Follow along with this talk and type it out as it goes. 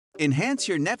Enhance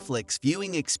your Netflix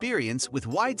viewing experience with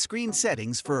widescreen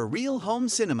settings for a real home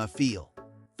cinema feel.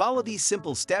 Follow these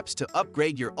simple steps to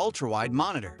upgrade your ultra-wide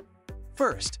monitor.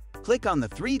 First, click on the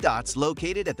three dots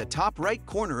located at the top right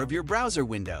corner of your browser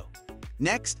window.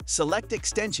 Next, select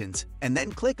Extensions and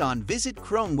then click on Visit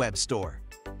Chrome Web Store.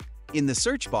 In the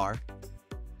search bar,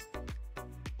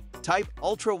 type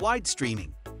Ultra-Wide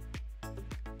Streaming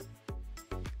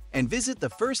and visit the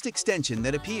first extension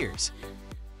that appears.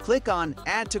 Click on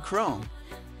Add to Chrome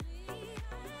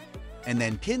and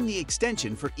then pin the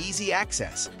extension for easy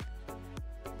access.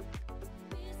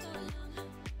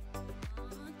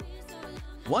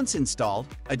 Once installed,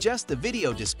 adjust the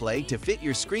video display to fit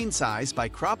your screen size by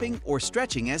cropping or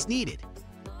stretching as needed.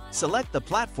 Select the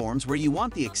platforms where you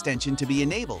want the extension to be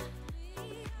enabled.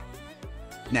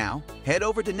 Now, head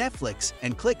over to Netflix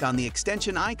and click on the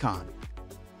extension icon.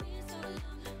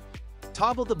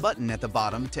 Toggle the button at the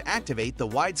bottom to activate the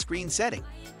widescreen setting.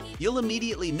 You'll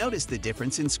immediately notice the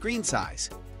difference in screen size,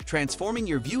 transforming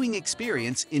your viewing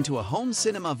experience into a home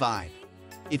cinema vibe.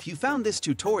 If you found this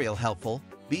tutorial helpful,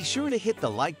 be sure to hit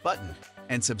the like button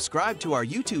and subscribe to our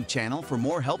YouTube channel for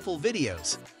more helpful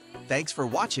videos. Thanks for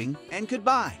watching and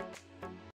goodbye!